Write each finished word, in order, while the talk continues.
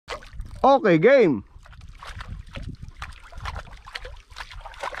Okay, game.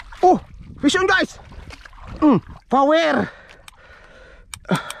 Oh, fish on guys. Power.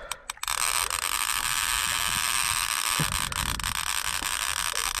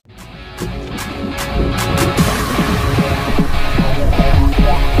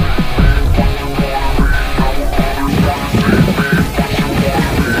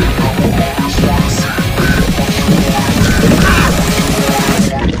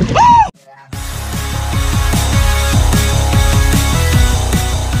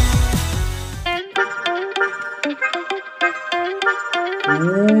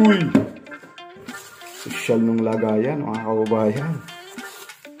 Uy! Social nung lagayan, mga kababayan.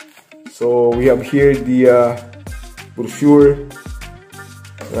 So we have here the brochure,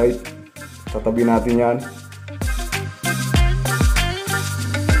 right? Tatabi natin yan.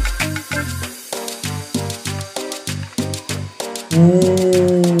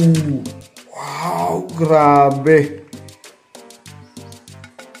 Ooh! Wow! Grabe!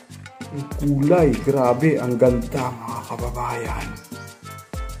 Ang kulay, grabe, ang ganda, mga kababayan.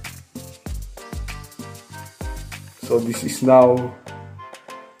 So this is now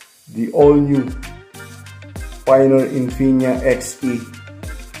the all-new Pioneer INFINIA XE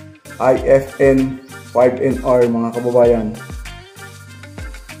IFN-5NR, mga kababayan.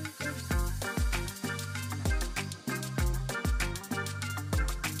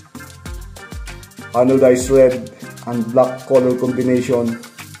 Anodized red and black color combination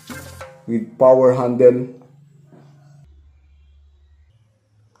with power handle.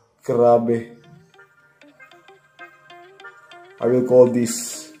 Grabe. I will call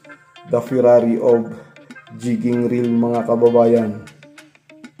this the Ferrari of jigging reel, mga kababayan.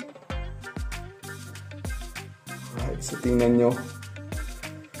 Alright, so tingnan nyo.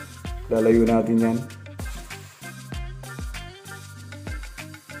 Lalayo natin yan.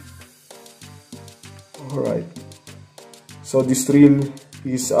 Alright. So this reel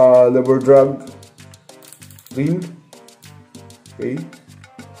is a lever drag reel. Okay.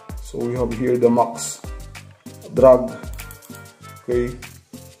 So we have here the max drag. Okay,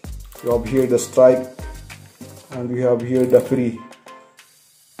 we have here the strike, and we have here the free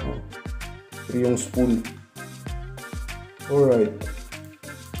yung spool. Alright,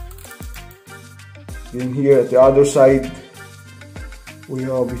 then here at the other side we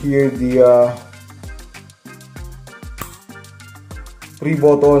have here the free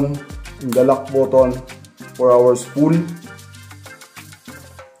button and the lock button for our spool.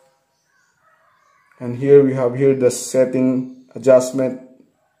 And here we have here the setting adjustment.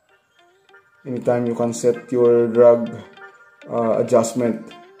 Anytime you can set your drag adjustment.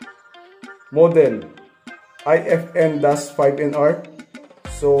 Model IFN-5NR.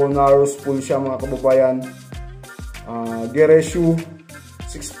 So narrow spool siya, mga kababayan. Gear ratio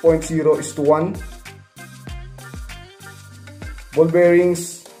 6.0:1. Ball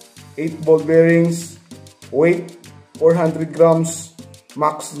bearings 8 ball bearings. Weight 400 grams.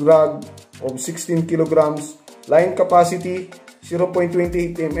 Max drag of 16 kilograms. Line capacity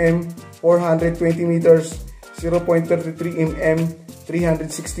 0.28 mm, 420 meters, 0.33 mm,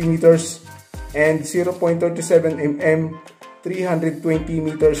 360 meters, and 0.37 mm, 320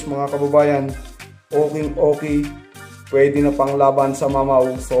 meters, mga kababayan. Okay. Pwede na pang laban sa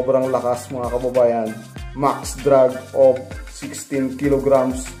mamaw. Sobrang lakas, mga kababayan. Max drag of 16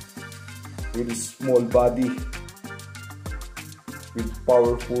 kilograms with small body, with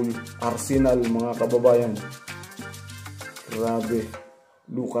powerful arsenal, mga kababayan. Grabe,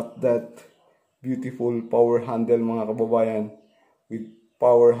 look at that beautiful power handle, mga kababayan, with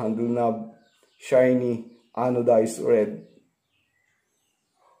power handle knob, shiny anodized red.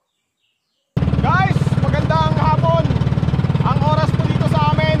 Guys, magandang hapon. Ang oras po dito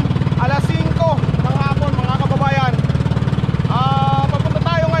sa amin, alas 5 ng hapon, mga kababayan. Papunta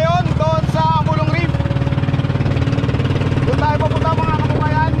tayo ngayon doon sa Bulong Reef. Doon tayo papunta, mga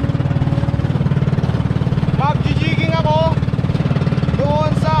kababayan. Mag-jigging ako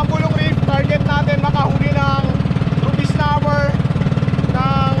doon sa Bulong Reef. Target natin makahuli ng ruby snapper,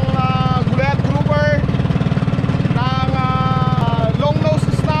 ng gulay at grouper, ng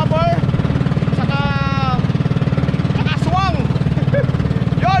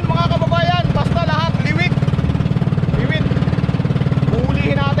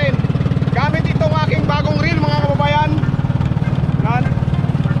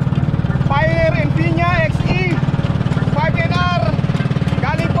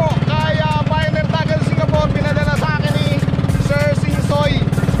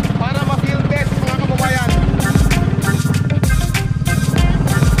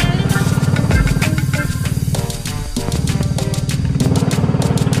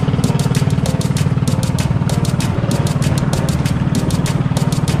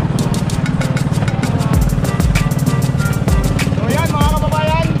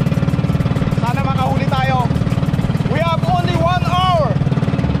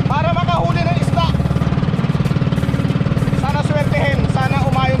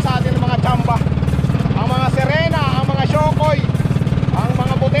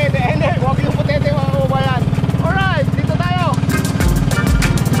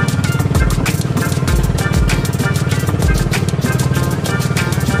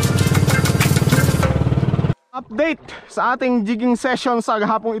update sa ating jigging session sa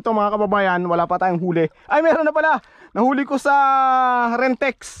hapong ito mga kababayan. Wala pa tayong huli. Ay, meron na pala. Nahuli ko sa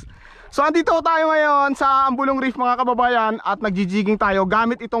Rentex. So andito tayo ngayon sa Ambulong Reef mga kababayan at nagjijigging tayo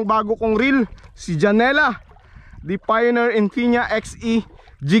gamit itong bago kong reel, si Janela, the Pioneer INFINIA XE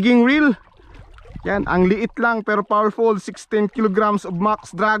Jigging Reel. Yan, ang liit lang pero powerful, 16 kilograms of max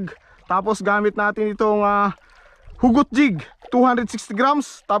drag. Tapos gamit natin itong hugot jig, 260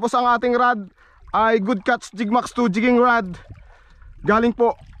 grams. Tapos ang ating rod ay Goodcatch Jigmax 2 jigging rod. Galing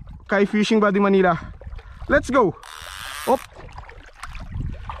po kay Fishing Buddy Manila. Let's go. Op.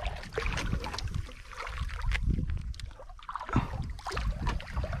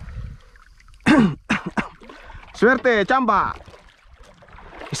 Swerte, chamba.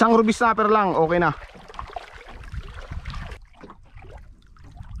 Isang ruby snapper lang, okay na.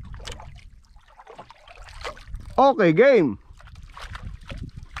 Okay, game.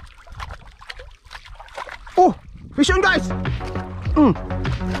 Oh, fish on guys.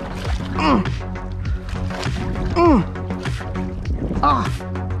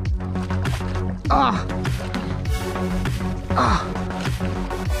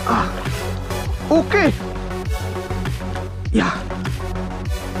 Okay. Yeah.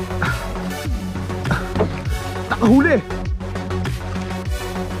 Nakahuli.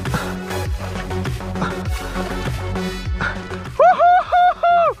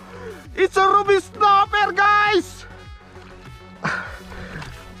 It's a ruby snapper, guys.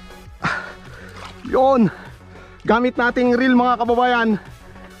 Yon. Gamit nating reel mga kababayan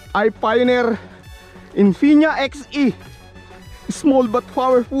ay Pioneer INFINIA XE. Small but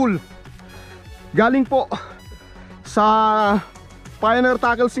powerful. Galing po sa Pioneer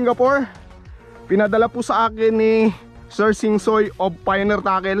Tackle Singapore. Pinadala po sa akin ni Sir Singsoy of Pioneer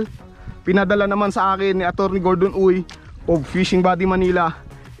Tackle. Pinadala naman sa akin ni Attorney Gordon Uy of Fishing Buddy Manila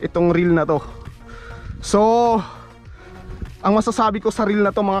itong reel na to. So ang masasabi ko sa reel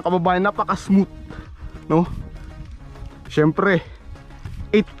na to mga kababayan, napaka smooth, no? Syempre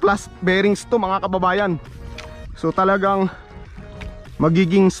 8 plus bearings to mga kababayan. So talagang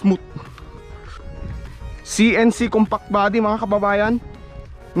magiging smooth. CNC compact body mga kababayan.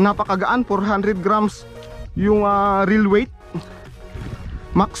 Napakagaan, 400 grams yung reel weight.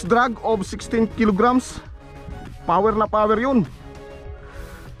 Max drag of 16 kilograms. Power na power yun.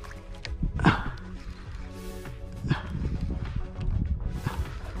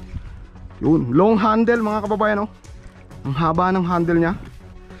 Yun, long handle mga kababayan, oh. Ang haba ng handle niya.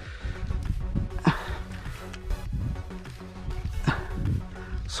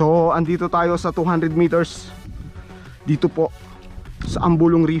 So andito tayo sa 200 meters dito po sa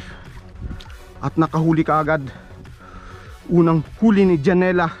Ambulong Reef at nakahuli ka agad. Unang huli ni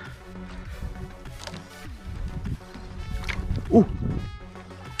Janela.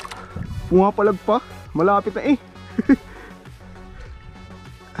 Pumapalag pa, malapit na eh.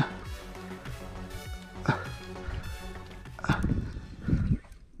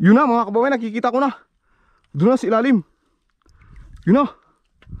 Yun na mga kababayan, nakikita ko na. Doon na sa ilalim. Yun na.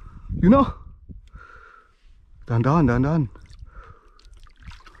 Yun na. Dahan-dahan, dahan-dahan.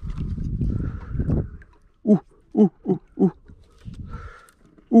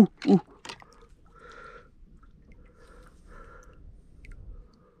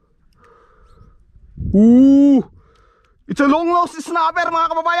 It's a long nose snapper mga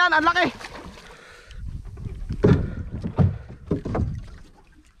kababayan. Ang laki.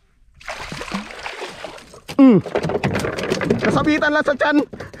 Kasabitan lang sa tiyan.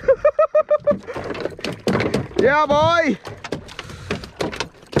 Yeah boy.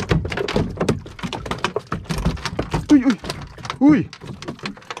 Uy.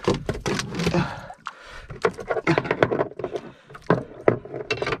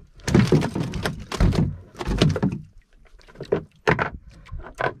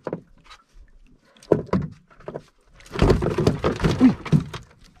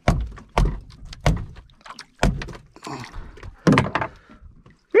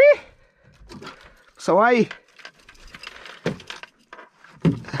 Saway.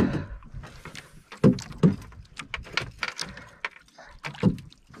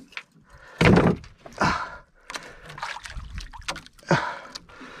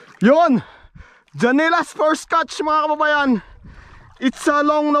 Yun, Janela's first catch mga kababayan. It's a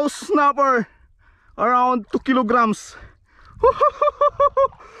long nose snapper, around 2 kilograms.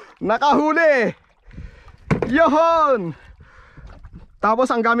 Nakahuli. Yun. Tapos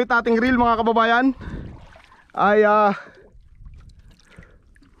ang gamit nating reel mga kababayan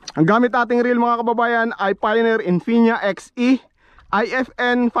ay Pioneer INFINIA XE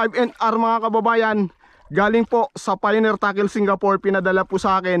IFN-5NR mga kababayan. Galing po sa Pioneer Tackle Singapore, pinadala po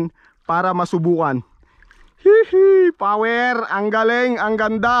sa akin para masubukan. Hihi, power, ang galing, ang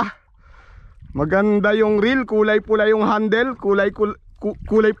ganda. Maganda yung reel, kulay pula yung handle, kulay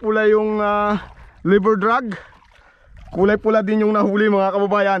pula yung lever drag. Kulay pula din yung nahuli mga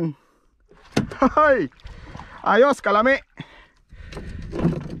kababayan. Hay! Ayos, kalami.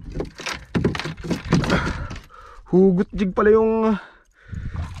 Hugot jig pala yung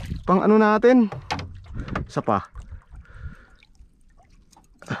pang ano natin. Isa pa.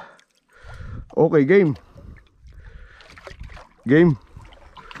 Okay, game. Game.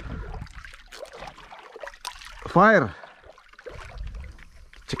 Fire.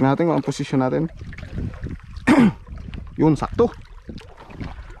 Check natin kung ang posisyon natin. Yun, sakto.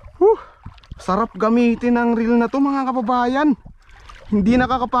 Sarap gamitin ang reel na to mga kababayan. Hindi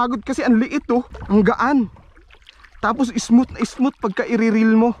nakakapagod kasi ang liit to, ang gaan. Tapos smooth na smooth pagka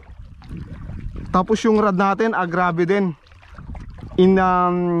i-reel mo. Tapos yung rod natin, grabe din.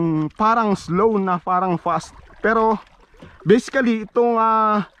 Parang slow na parang fast. Pero basically itong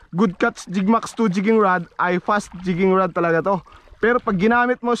Goodcatch Jigmax 2 jigging rod ay fast jigging rod talaga to. Pero pag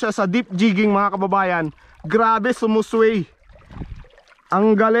ginamit mo siya sa deep jigging mga kababayan, grabe sumusway.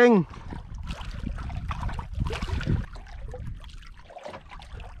 Ang galing.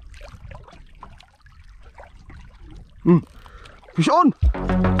 Fish on!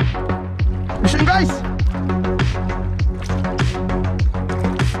 Fish on guys!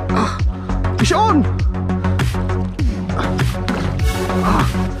 Fish on!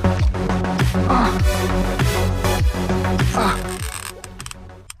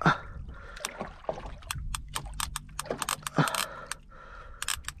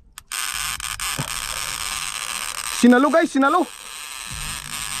 Sinalo guys, sinalo.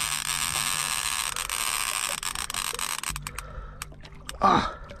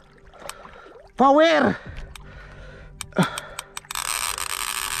 Power.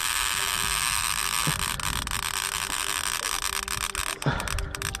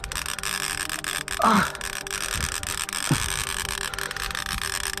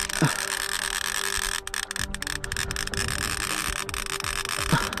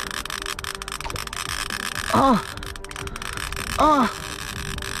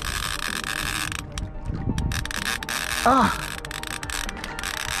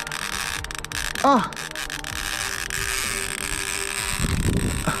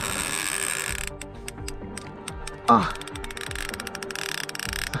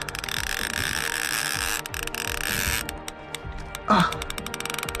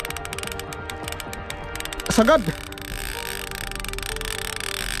 Sagad.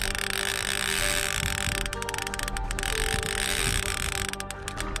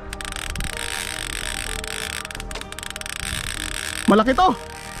 Malaki to.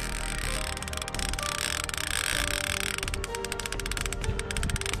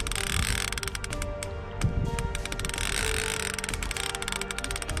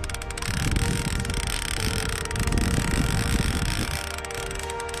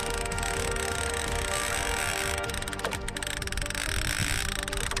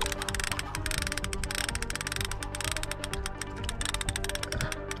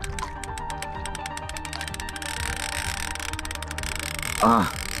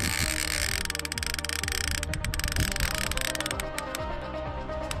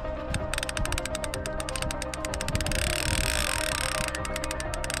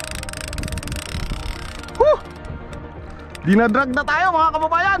 Dinadrag na tayo mga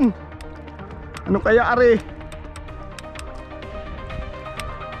kababayan. Ano kaya are?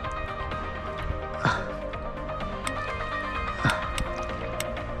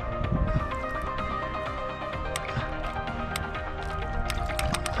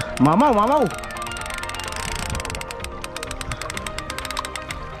 Mamaw, mamaw.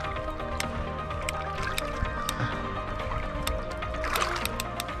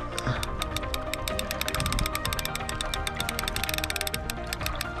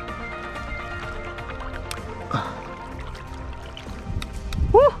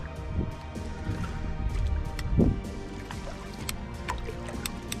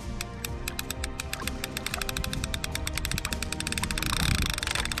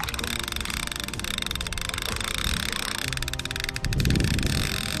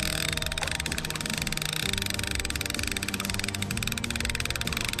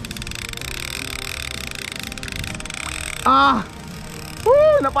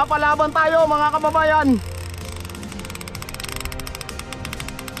 Napapalaban tayo mga kababayan.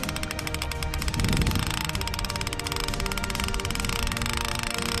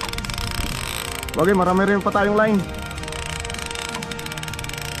 Bagay, marami rin pa tayong line.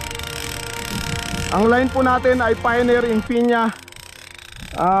 Ang line po natin ay Pioneer INFINIA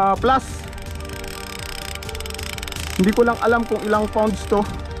Plus. Hindi ko lang alam kung ilang pounds to,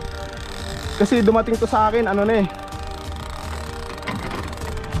 kasi dumating to sa akin ano na eh,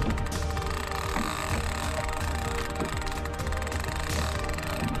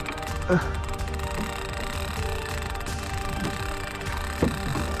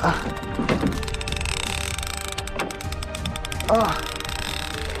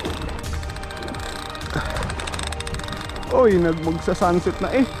 Oy, nagmagsa-sunset na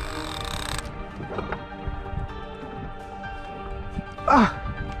eh.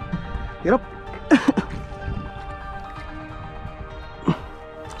 Hirap.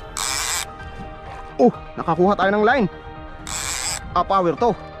 Oh, nakakuha tayo ng line. Power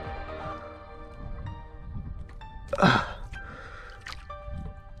to.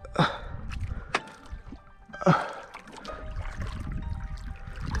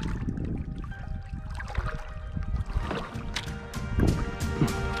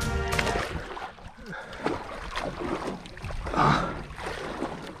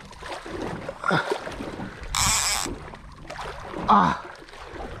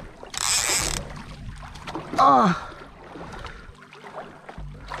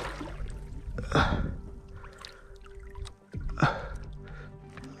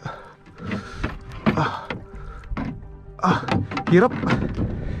 Hirap.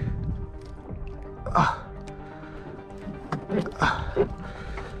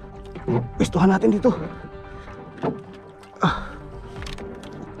 Pwestuhan natin dito.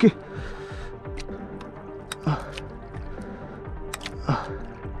 Okay.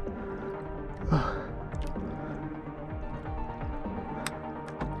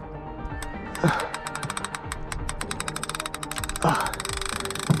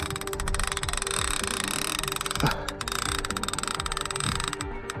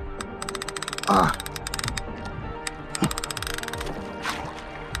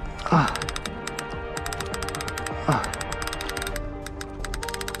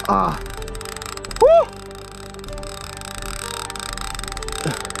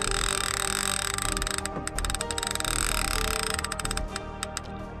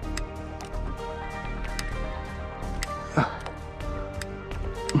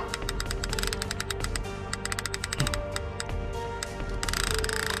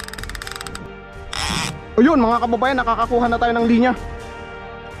 O yun mga kababayan, nakakakuha na tayo ng linya.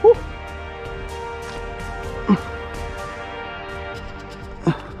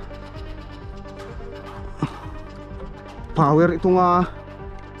 Power itong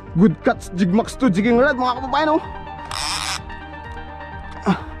Goodcatch Jigmax to jigging rod mga kababayan, oh.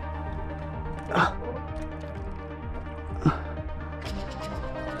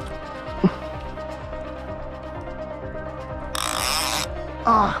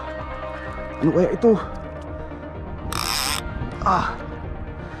 Ano kaya ito?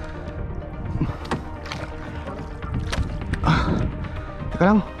 Teka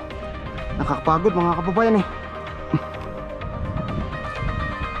lang, nakakapagod mga kababayan eh.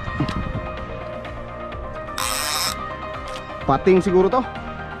 Pating siguro to.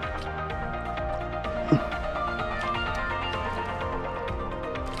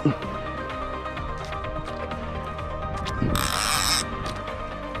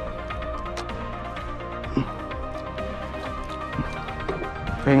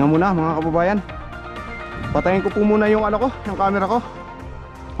 Pahinga muna mga kababayan. Patayin ko po muna yung ano ko, yung camera ko.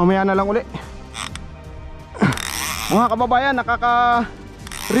 Mamaya na lang uli. Mga kababayan,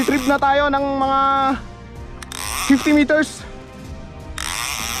 nakaka-retrieve na tayo ng mga 50 meters.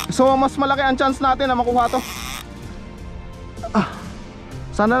 So mas malaki ang chance natin na makuha to.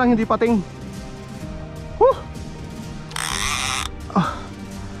 Sana lang hindi pating.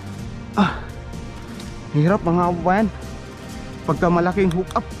 Hirap mga kababayan. Pagka malaking hook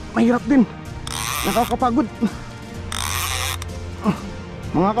up, mahirap din. Nakakapagod.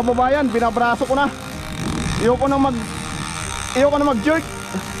 Mga kababayan, binabraso ko na. Ayoko na mag-jerk.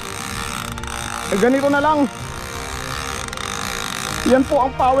 Ganito na lang. Yan po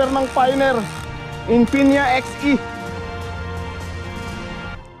ang power ng Pioneer INFINIA XE.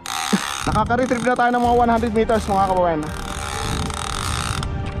 Nakaka-retrieve na tayo ng mga 100 meters mga kababayan.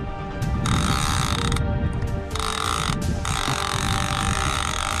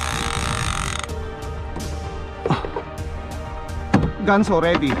 Ganso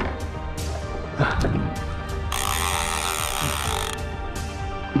ready.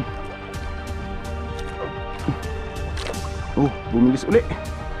 Bumilis uli.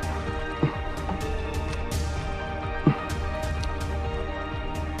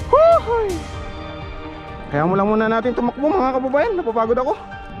 Kaya mo lang muna natin tumakbo mga kababayan. Napapagod ako.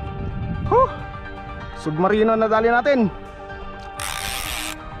 Submarino na dali natin.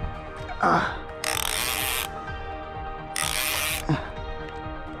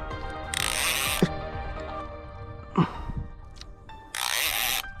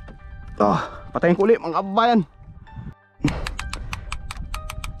 Patayin ko ulit mga kababayan.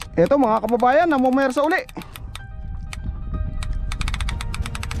 Eto mga kababayan, namumersa uli.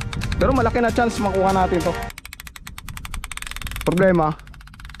 Pero malaki na chance makuha natin to. Problema,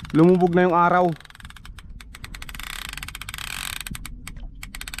 lumubog na yung araw.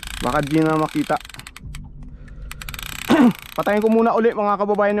 Baka di na makita. Patayin ko muna uli mga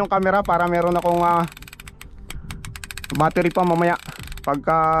kababayan yung camera para meron akong battery pa mamaya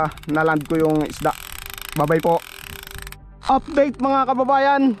pagka naland ko yung isda. Bye-bye po. Update mga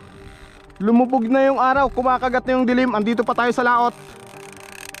kababayan, lumubog na yung araw, kumakagat na yung dilim. Andito pa tayo sa laot.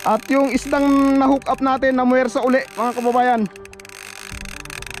 At yung isdang na-hook up natin namuwersa uli mga kababayan.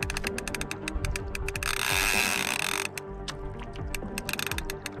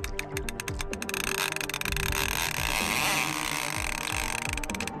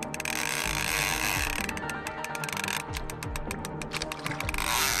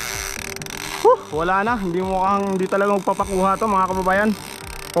 Wala na, hindi talaga magpapakuha to mga kababayan.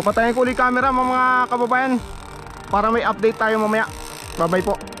 Papatayin ko ulit camera mga kababayan para may update tayo mamaya. Bye bye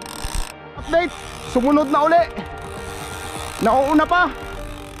po. Update, sumunod na uli. Nauuna pa.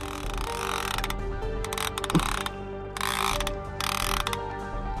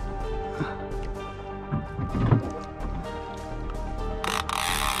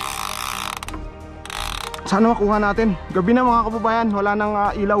 Sana makuha natin. Gabi na mga kababayan, wala nang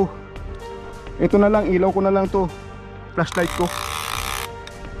ilaw. Ito na lang, ilaw ko na lang to, flashlight ko.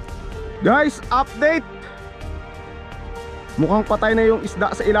 Guys, update. Mukhang patay na yung isda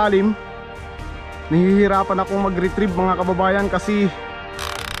sa ilalim. Nahihirapan akong mag-retrieve mga kababayan kasi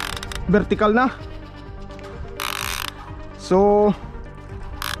vertical na. So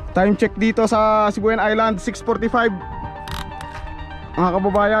time check dito sa Sibuyan Island, 6:45 mga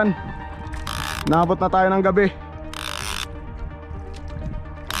kababayan. Naabot na tayo ng gabi.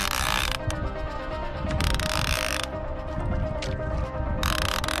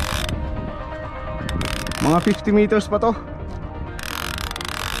 Mga 50 meters pa to.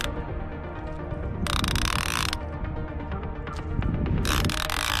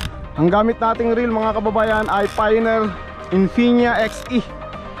 Ang gamit nating reel mga kababayan ay Pioneer INFINIA XE.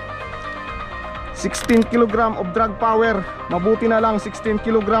 16 kg of drag power. Mabuti na lang 16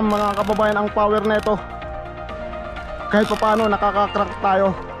 kg mga kababayan ang power nito. Kahit pa paano nakaka-crack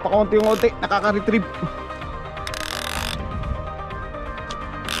tayo. Pakunti-unti nakaka-retrieve.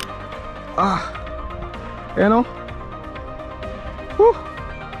 Ayan o.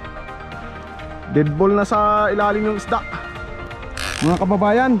 Dead ball na sa ilalim yung isda mga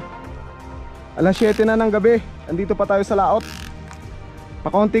kababayan. Alas 7 na ng gabi, andito pa tayo sa laot.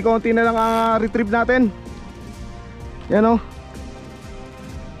 Pakunti-kunti na lang ang retrieve natin. Ayan o.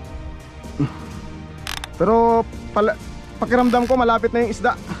 Pero pakiramdam ko malapit na yung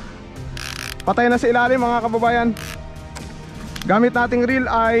isda. Patay na sa ilalim mga kababayan. Gamit nating reel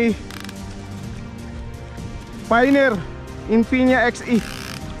ay Pioneer INFINIA XE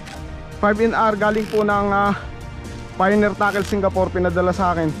 5NR, galing po ng Pioneer Tackle Singapore, pinadala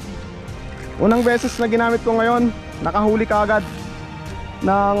sa akin. Unang beses na ginamit ko ngayon, nakahuli ka agad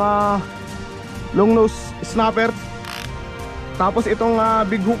ng long nose snapper. Tapos itong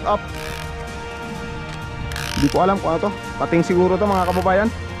big hook up, hindi ko alam kung ano to, pating siguro to mga kababayan.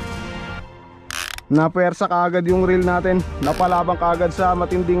 Napersa kaagad yung reel natin, napalabang kaagad sa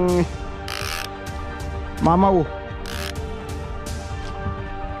matinding mamaw.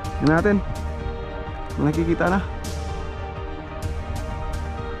 Yan natin, nakikita na.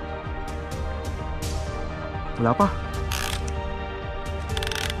 Wala pa.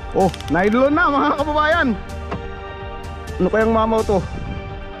 Oh, naidlon na mga kababayan. Ano kayang mamaw to?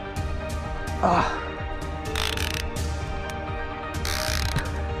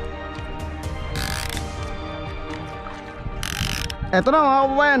 Eto na mga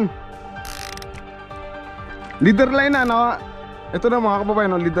kababayan, leader line na, no? Ito na mga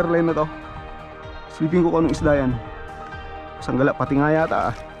kababayan, no? Leader line na to. Silipin ko kung anong isda yan. Sanggala, pati nga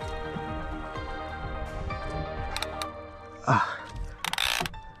yata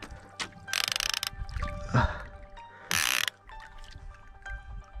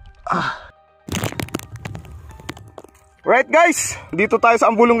Right guys, dito tayo sa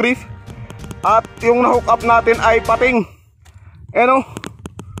Ambulong Reef. At yung na-hook up natin ay pating. Ano?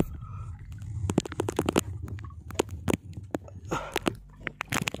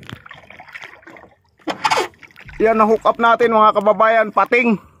 Yan, na-hook up natin mga kababayan,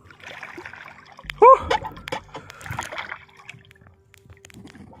 pating.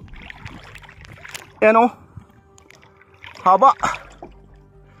 Yan o, haba.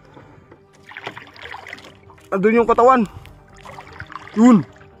 Andun yung katawan. Yun.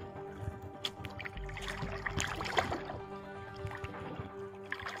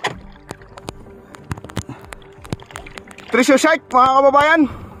 pressure shark mga kababayan.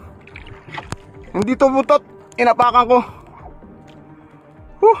 Hindi to butot, inapakan ko.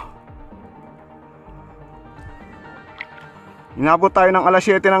 Inabot tayo ng alas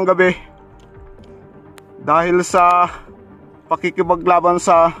 7 ng gabi dahil sa pakikipaglaban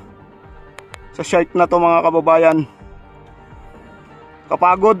sa shark na to mga kababayan.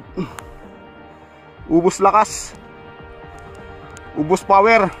 Kapagod, ubos lakas, ubos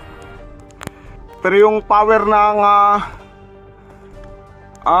power. Pero yung power ng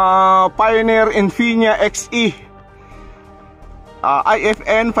Pioneer INFINIA XE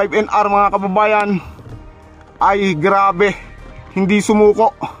IFN-5NR mga kababayan ay grabe, hindi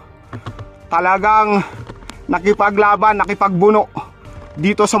sumuko. Talagang nakipaglaban, nakipagbuno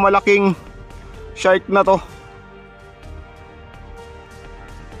dito sa malaking shark na to.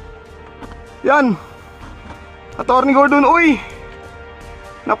 Yan, Attorney Gordon, uy,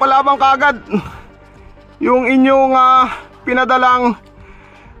 napalabang kaagad yung inyong pinadalang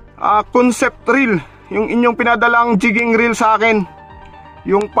concept reel, yung inyong pinadalang jigging reel sa akin,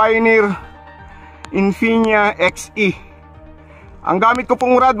 yung Pioneer INFINIA XE. Ang gamit ko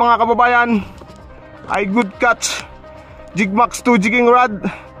pong rod mga kababayan ay Goodcatch Jigmax 2 jigging rod.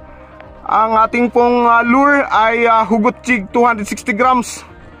 Ang ating pong lure ay hugot jig 260 grams.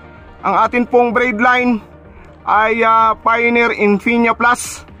 Ang atin pong braid line ay Pioneer INFINIA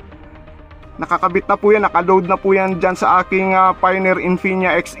Plus. Nakakabit na po yan, nakaload na po yan dyan sa aking Pioneer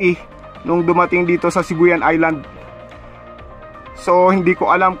INFINIA XE nung dumating dito sa Sibuyan Island. So hindi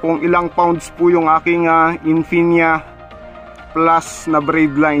ko alam kung ilang pounds po yung aking INFINIA Plus na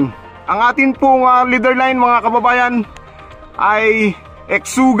braid line. Ang atin pong leader line mga kababayan ay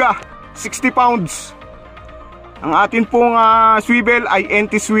Xzoga 60 pounds. Ang atin pong swivel ay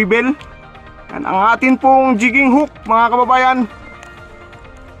anti-swivel. Ang atin pong jigging hook mga kababayan,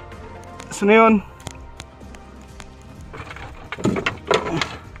 so na yun.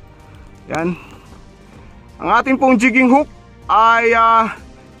 Yan. Ang atin pong jigging hook ay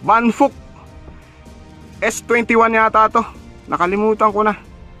Banfuk S21 yata to. Nakalimutan ko na.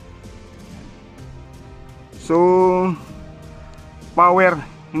 So power,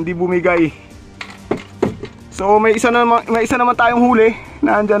 hindi bumigay. So may isa naman tayong huli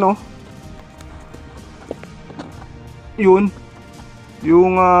na andyan, oh. Yun.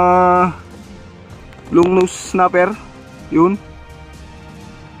 Yung long nose snapper. Yun.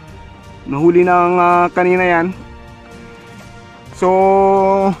 Nahuli ng kanina yan. So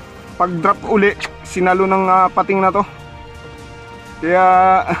pag drop uli, sinalo ng pating na to. Kaya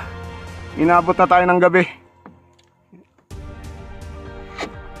inabot na tayo ng gabi.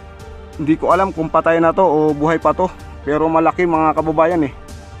 Hindi ko alam kung patay na to o buhay pa to. Pero malaki mga kababayan eh.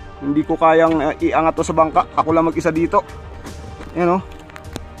 Hindi ko kayang iangat to sa bangka. Ako lang mag-isa dito. Ayan, oh.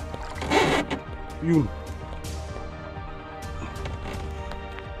 Yun.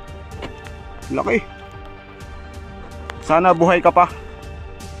 Laki. Sana buhay ka pa.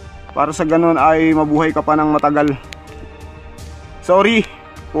 Para sa ganun ay mabuhay ka pa ng matagal. Sorry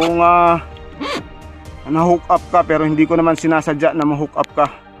kung na-hook up ka, pero hindi ko naman sinasadya na ma-hook up ka.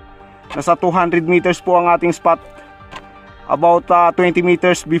 Nasa 200 meters po ang ating spot. About 20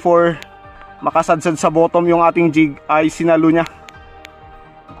 meters before makasadsad sa bottom yung ating jig ay sinalo niya.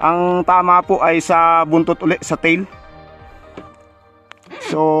 Ang tama po ay sa buntot uli, sa tail.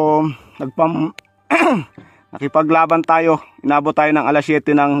 So nakipaglaban tayo. Inabot tayo ng alas 7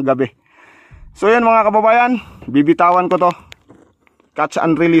 ng gabi. So yan mga kababayan, bibitawan ko to. Catch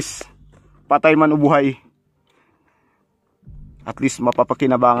and release. Patay man o buhay, at least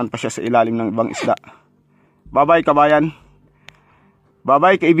mapapakinabangan pa siya sa ilalim ng ibang isda. Bye bye kabayan. Bye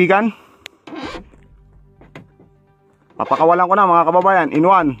bye kaibigan. Papakawalan ko na mga kababayan. In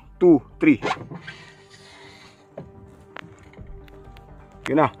 1, 2,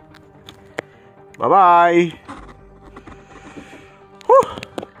 3. Yun na. Bye bye.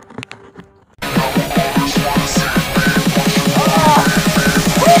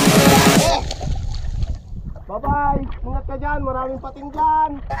 Bye bye. Ingat ka dyan. Maraming pating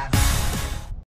dyan.